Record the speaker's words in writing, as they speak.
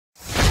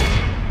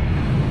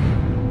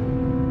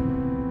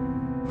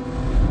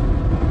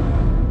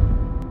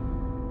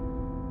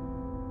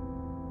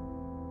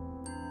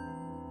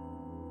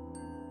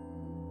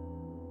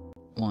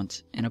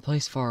Once, in a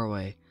place far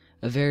away,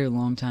 a very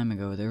long time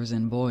ago, there was a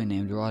boy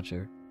named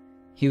Roger.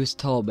 He was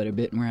tall but a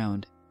bit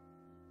round.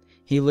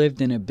 He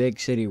lived in a big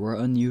city where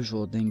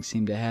unusual things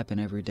seemed to happen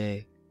every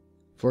day.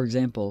 For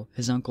example,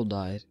 his uncle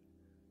died.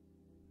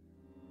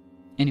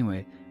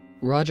 Anyway,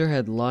 Roger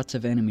had lots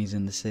of enemies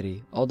in the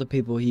city. All the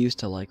people he used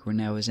to like were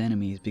now his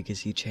enemies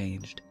because he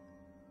changed.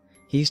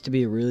 He used to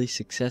be a really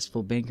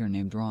successful banker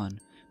named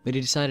Ron, but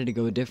he decided to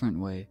go a different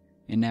way,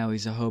 and now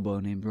he's a hobo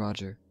named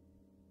Roger.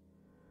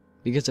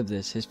 Because of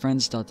this, his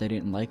friends thought they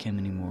didn't like him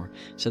anymore,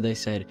 so they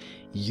said,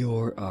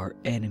 "You're our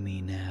enemy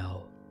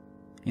now."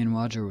 And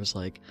Roger was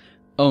like,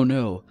 "Oh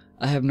no,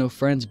 I have no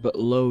friends but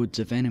loads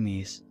of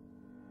enemies."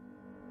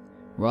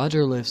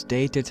 Roger lives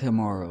day to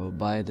tomorrow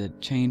by the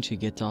change he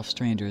gets off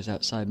strangers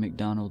outside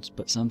McDonald's,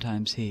 but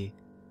sometimes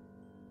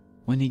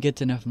when he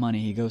gets enough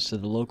money, he goes to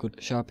the local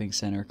shopping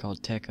center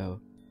called Teco.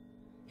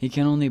 He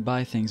can only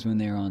buy things when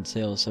they are on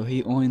sale, so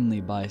he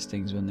only buys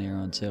things when they are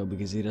on sale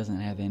because he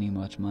doesn't have any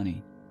much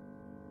money.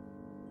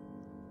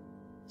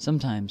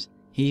 Sometimes,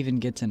 he even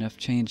gets enough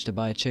change to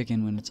buy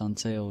chicken when it's on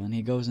sale, and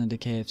he goes into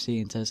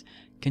KFC and says,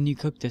 "Can you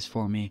cook this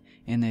for me?"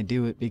 And they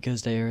do it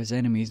because they are his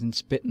enemies and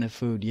spit in the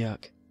food,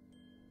 yuck.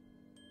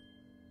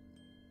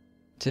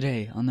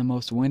 Today, on the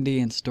most windy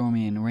and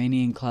stormy and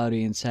rainy and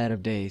cloudy and sad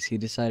of days, he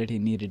decided he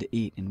needed to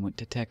eat and went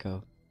to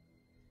Teco.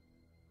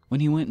 When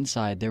he went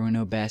inside, there were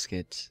no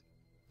baskets.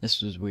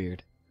 This was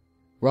weird.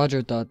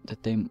 Roger thought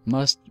that they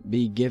must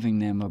be giving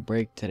them a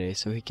break today,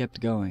 so he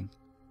kept going.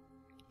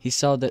 He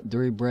saw that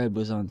 3 bread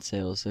was on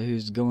sale, so he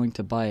was going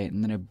to buy it,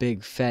 and then a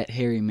big, fat,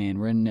 hairy man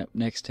ran up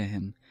next to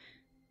him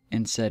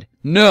and said,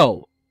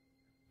 "No!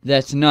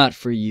 That's not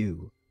for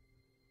you!"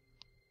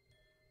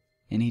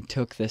 And he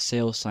took the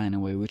sale sign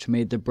away, which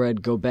made the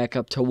bread go back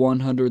up to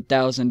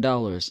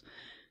 $100,000.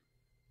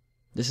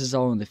 This is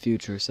all in the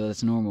future, so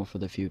that's normal for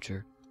the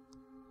future.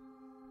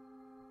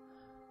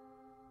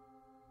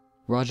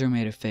 Roger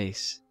made a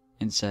face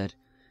and said,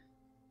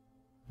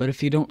 "But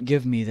if you don't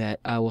give me that,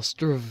 I will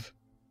starve."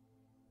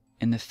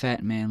 And the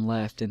fat man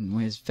laughed, and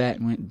his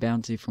fat went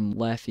bouncy from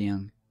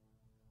laughing.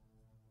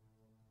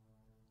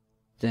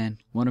 Then,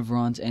 one of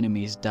Ron's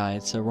enemies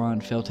died, so Ron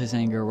felt his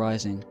anger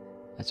rising.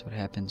 That's what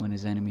happens when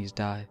his enemies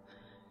die.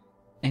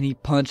 And he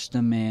punched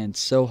the man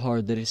so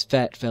hard that his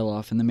fat fell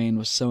off, and the man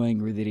was so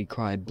angry that he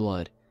cried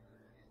blood.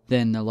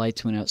 Then the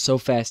lights went out so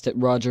fast that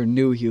Roger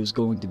knew he was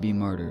going to be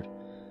murdered.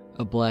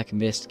 A black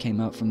mist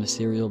came out from the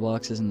cereal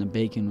boxes, and the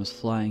bacon was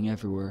flying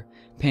everywhere.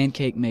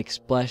 Pancake mix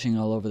splashing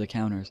all over the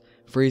counters.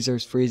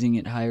 Freezers freezing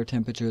at higher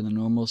temperature than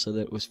normal so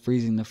that it was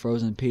freezing the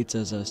frozen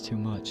pizzas as too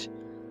much.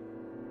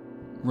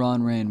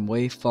 Ron ran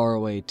way far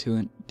away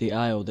to the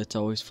aisle that's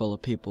always full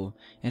of people.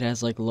 It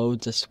has like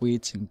loads of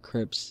sweets and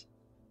crisps.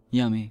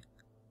 Yummy.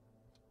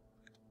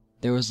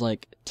 There was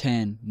like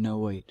 15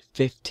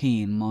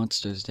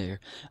 monsters there,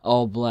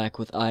 all black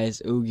with eyes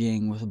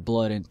ooging with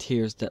blood and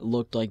tears that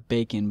looked like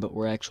bacon but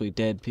were actually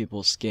dead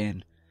people's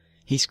skin.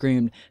 He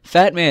screamed,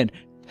 "Fat man,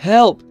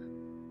 help!"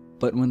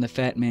 But when the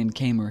fat man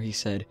came her, he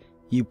said,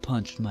 "You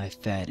punched my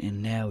fat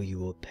and now you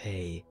will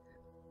pay.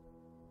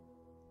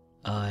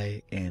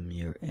 I am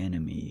your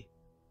enemy."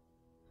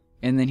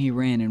 And then he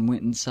ran and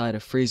went inside a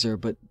freezer,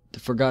 but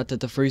forgot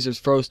that the freezers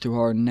froze too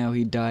hard and now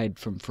he died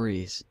from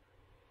freeze.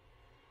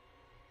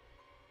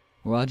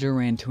 Roger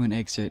ran to an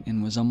exit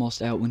and was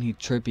almost out when he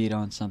tripped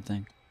on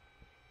something.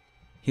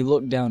 He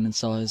looked down and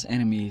saw his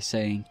enemy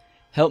saying,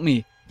 "Help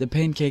me, the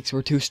pancakes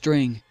were too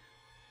string."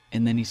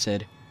 And then he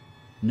said,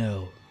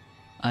 "No,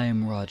 I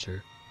am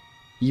Roger.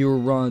 You are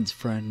Ron's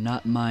friend,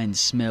 not mine,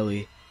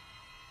 smelly."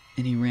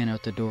 And he ran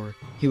out the door.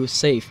 He was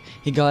safe.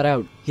 He got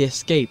out. He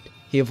escaped.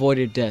 He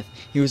avoided death.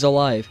 He was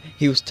alive.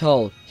 He was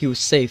tall. He was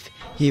safe.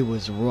 He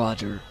was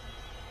Roger.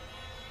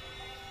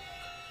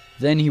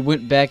 Then he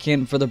went back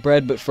in for the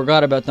bread but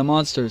forgot about the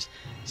monsters.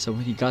 So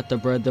when he got the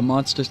bread, the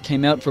monsters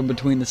came out from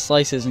between the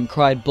slices and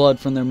cried blood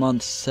from their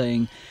mouths,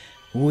 saying,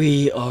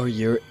 "We are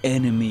your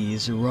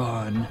enemies,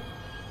 Ron."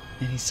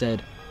 And he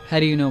said, "How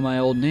do you know my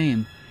old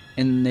name?"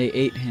 And then they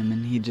ate him,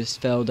 and he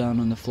just fell down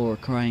on the floor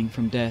crying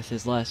from death.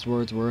 His last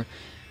words were,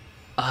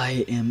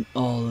 "I am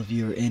all of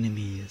your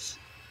enemies."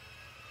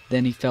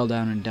 Then he fell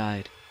down and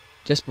died.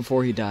 Just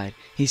before he died,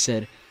 he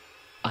said,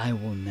 "I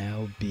will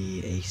now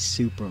be a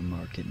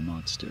supermarket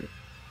monster."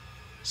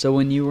 So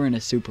when you are in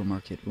a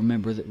supermarket,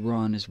 remember that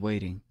Ron is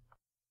waiting.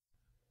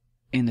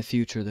 In the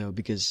future, though,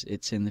 because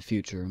it's in the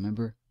future,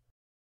 remember?